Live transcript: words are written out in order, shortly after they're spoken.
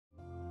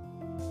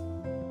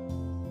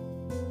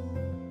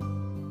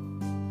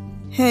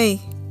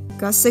Hey,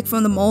 got sick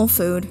from the mall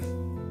food.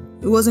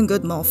 It wasn't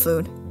good mall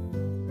food.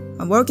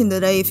 I'm working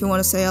today if you want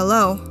to say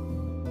hello.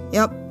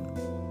 Yep,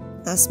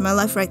 that's my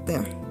life right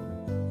there.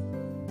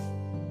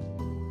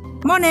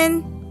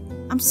 Morning!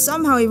 I'm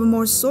somehow even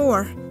more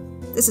sore.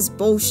 This is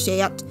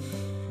bullshit.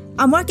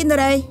 I'm working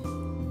today.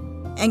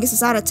 Angus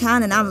is out of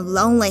town and I'm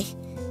lonely.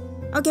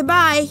 Okay,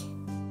 bye!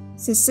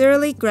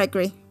 Sincerely,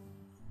 Gregory.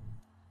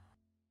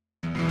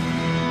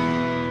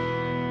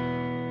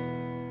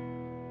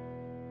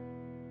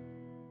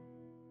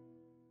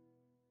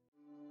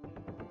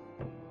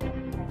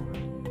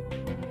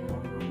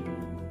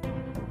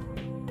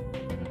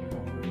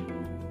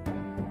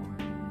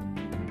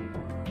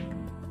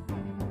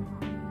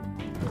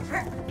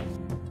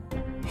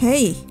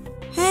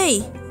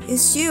 Hey,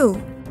 it's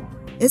you.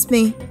 It's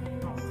me.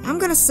 I'm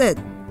gonna sit.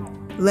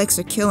 Legs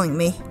are killing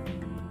me.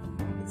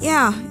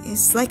 Yeah,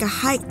 it's like a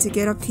hike to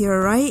get up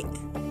here, right?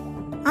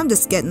 I'm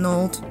just getting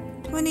old.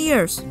 20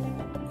 years.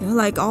 You're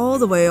like all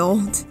the way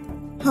old.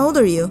 How old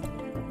are you?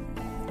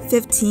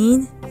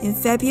 15 in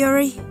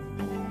February?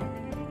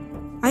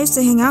 I used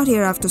to hang out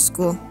here after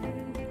school.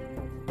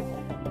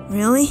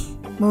 Really?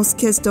 Most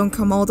kids don't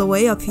come all the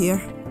way up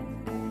here.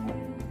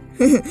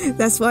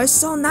 That's why it's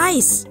so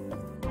nice.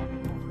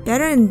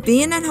 Better than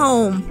being at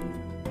home.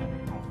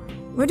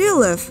 Where do you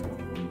live?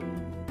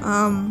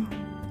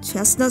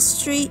 Chestnut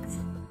Street?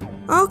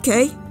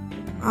 Okay.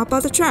 How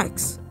about the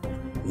tracks?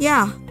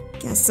 Yeah,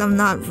 guess I'm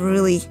not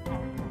really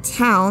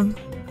town.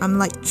 I'm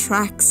like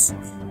tracks.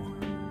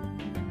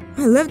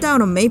 I live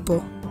down on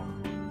Maple.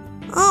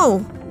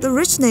 Oh, the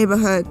rich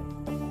neighborhood.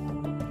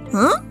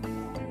 Huh?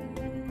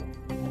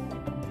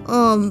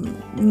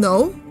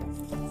 No.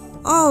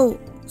 Oh,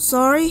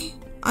 sorry.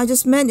 I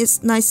just meant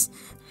it's nice.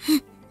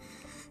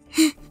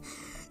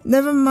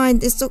 Never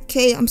mind, it's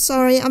okay. I'm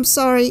sorry.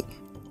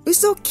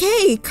 It's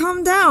okay,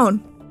 calm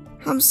down.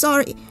 I'm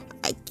sorry.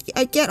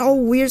 I get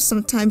all weird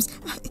sometimes.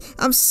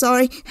 I'm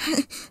sorry.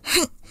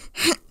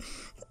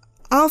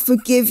 I'll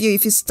forgive you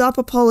if you stop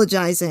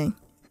apologizing.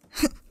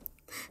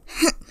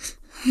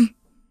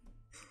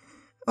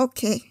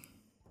 Okay.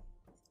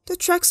 The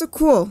tracks are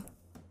cool.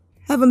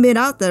 Haven't been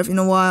out there in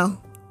a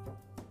while.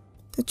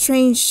 The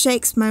train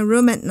shakes my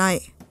room at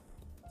night.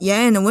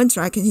 Yeah, in the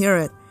winter I can hear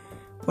it.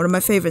 One of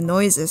my favorite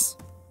noises.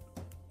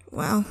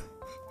 Well,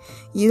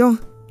 you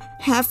don't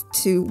have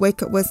to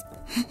wake up with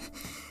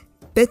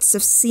bits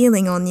of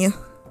ceiling on you.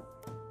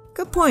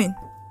 Good point.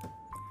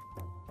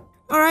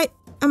 Alright,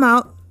 I'm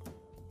out.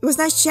 It was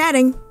nice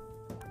chatting.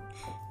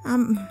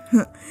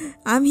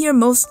 I'm here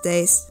most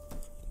days.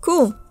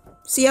 Cool.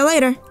 See ya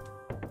later.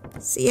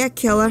 See ya,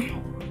 killer.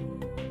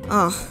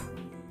 Oh.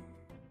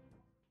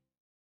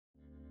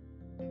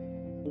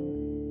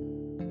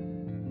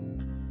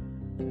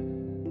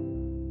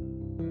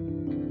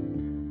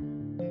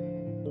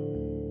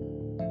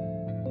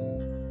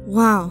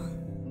 Wow,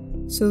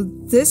 so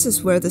this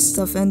is where the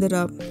stuff ended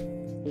up.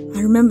 I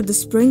remember the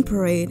spring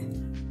parade.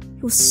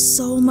 It was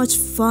so much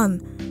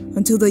fun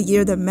until the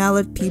year that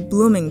Mallard P.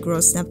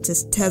 Bloominggrow snapped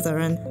his tether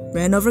and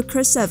ran over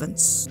Chris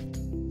Evans.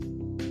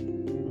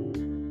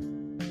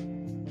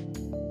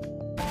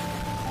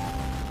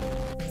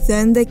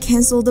 Then they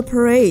canceled the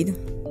parade.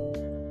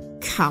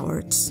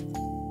 Cowards.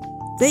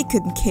 They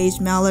couldn't cage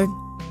Mallard.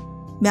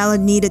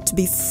 Mallard needed to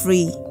be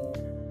free,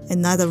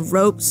 and neither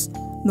ropes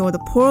nor the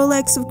poor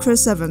legs of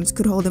Chris Evans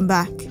could hold him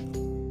back.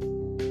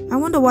 I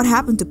wonder what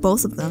happened to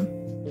both of them.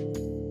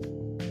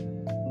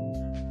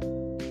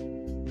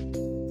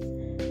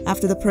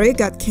 After the parade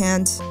got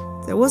canned,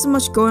 there wasn't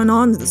much going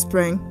on in the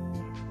spring.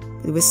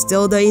 It was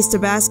still the Easter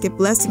basket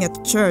blessing at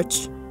the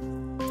church,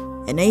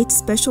 and 8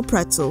 special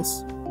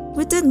pretzels.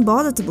 We didn't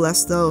bother to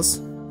bless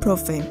those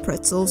profane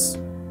pretzels.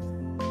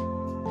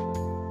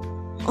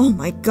 Oh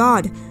my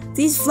god,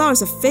 these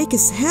flowers are fake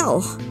as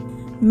hell.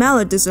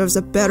 Mallard deserves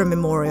a better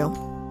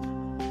memorial.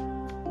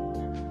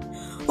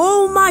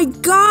 Oh my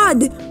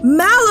god!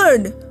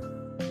 Mallard!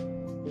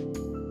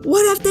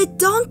 What have they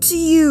done to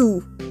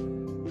you?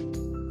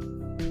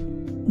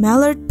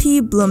 Mallard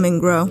P.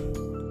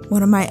 Bloominggrow.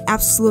 One of my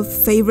absolute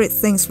favorite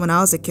things when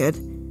I was a kid.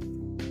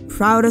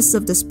 Proudest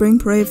of the spring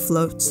parade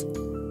floats.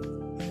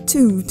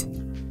 Dude,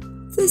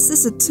 this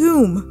is a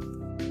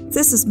tomb.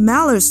 This is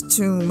Mallard's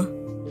tomb.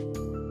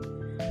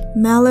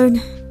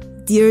 Mallard,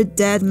 dear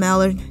dead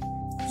Mallard,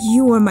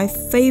 you were my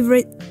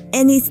favorite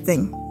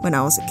anything when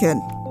I was a kid.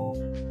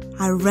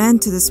 I ran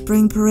to the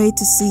spring parade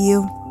to see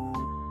you.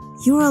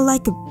 You were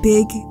like a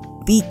big,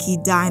 beaky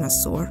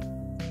dinosaur.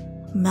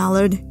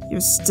 Mallard,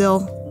 you're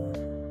still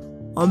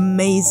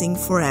amazing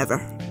forever.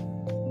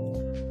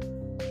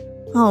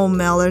 Oh,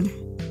 Mallard.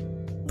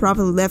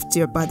 Probably left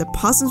here by the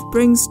Possum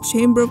Springs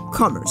Chamber of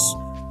Commerce.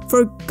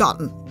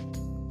 Forgotten.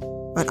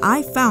 But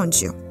I found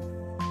you.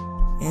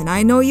 And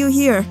I know you're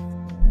here.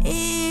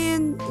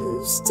 And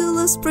still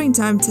a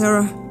springtime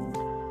terror.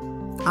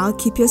 I'll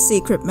keep your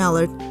secret,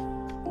 Mallard.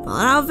 But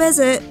I'll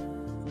visit.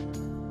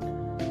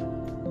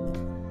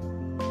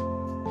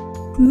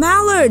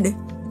 Mallard!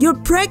 You're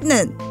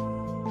pregnant!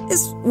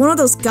 It's one of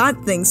those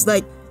God things,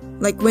 like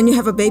when you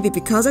have a baby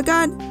because of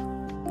God.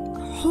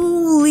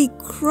 Holy Holy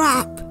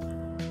crap!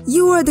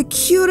 You are the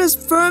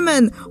cutest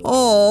vermin!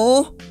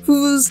 Oh,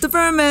 who's the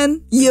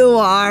vermin? You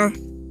are!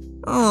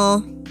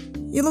 Oh,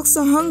 you look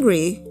so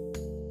hungry.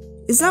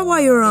 Is that why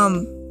you're,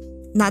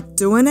 not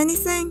doing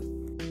anything?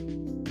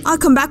 I'll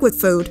come back with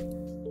food.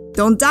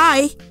 Don't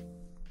die!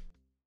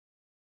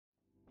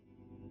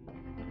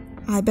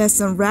 I bet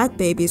some rat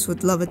babies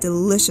would love a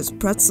delicious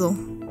pretzel.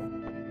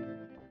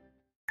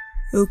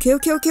 Okay,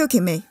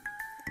 May.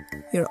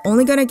 You're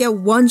only gonna get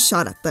one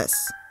shot at this.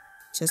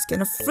 Just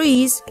gonna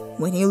freeze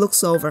when he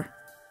looks over.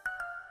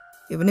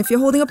 Even if you're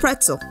holding a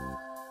pretzel.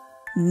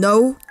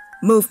 No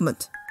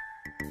movement.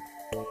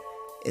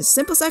 It's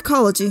simple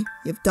psychology.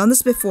 You've done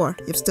this before.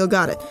 You've still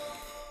got it.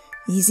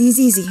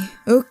 Easy.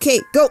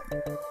 Okay, go!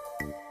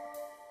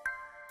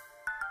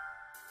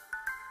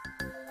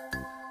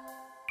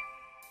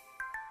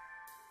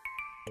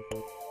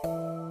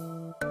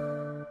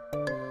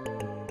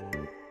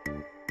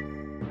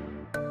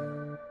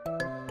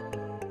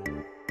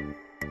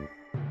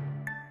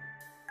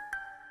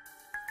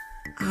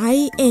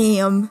 I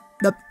am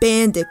the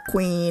bandit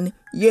queen.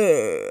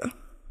 Yeah!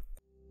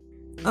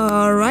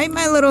 Alright,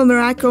 my little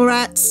miracle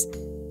rats.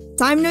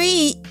 Time to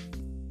eat!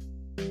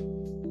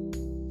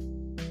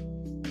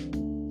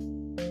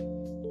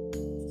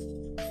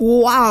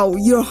 Wow,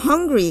 you're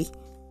hungry.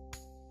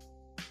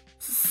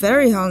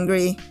 Very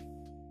hungry.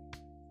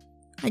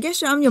 I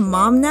guess I'm your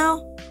mom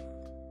now?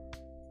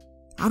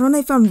 I don't know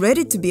if I'm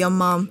ready to be a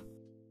mom.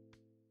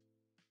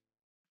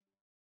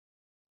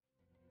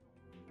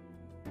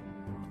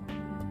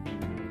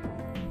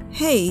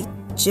 Hey,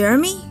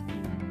 Jeremy?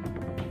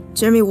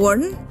 Jeremy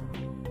Warden?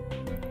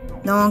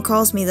 No one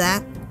calls me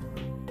that.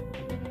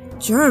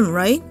 Germ,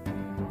 right?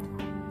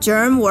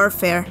 Germ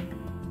warfare.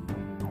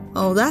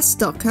 Oh, that's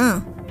stuck,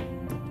 huh?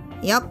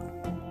 Yup.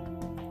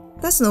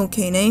 That's an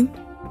okay name.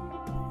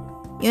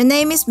 Your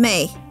name is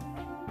May.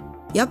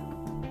 Yup.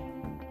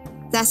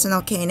 That's an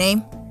okay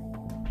name.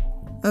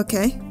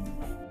 Okay.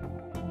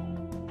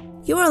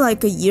 You are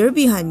like a year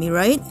behind me,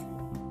 right?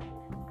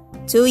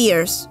 2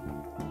 years.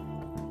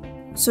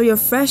 So you're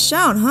fresh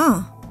out,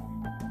 huh?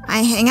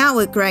 I hang out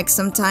with Greg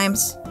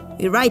sometimes.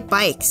 We ride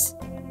bikes.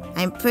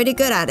 I'm pretty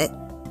good at it.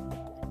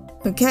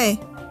 Okay.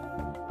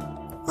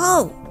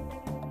 Oh!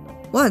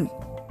 What?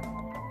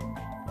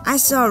 I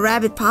saw a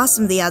rabbit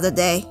possum the other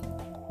day.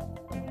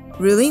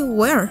 Really?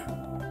 Where?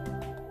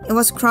 It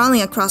was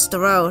crawling across the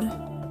road.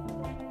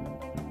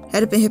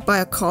 Had it been hit by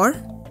a car?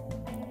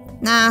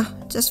 Nah,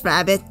 just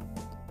rabbit.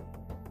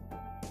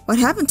 What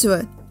happened to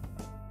it?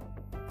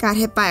 Got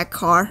hit by a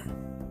car.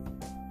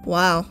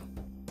 Wow.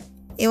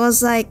 It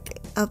was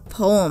like a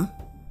poem.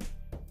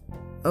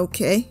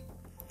 Okay.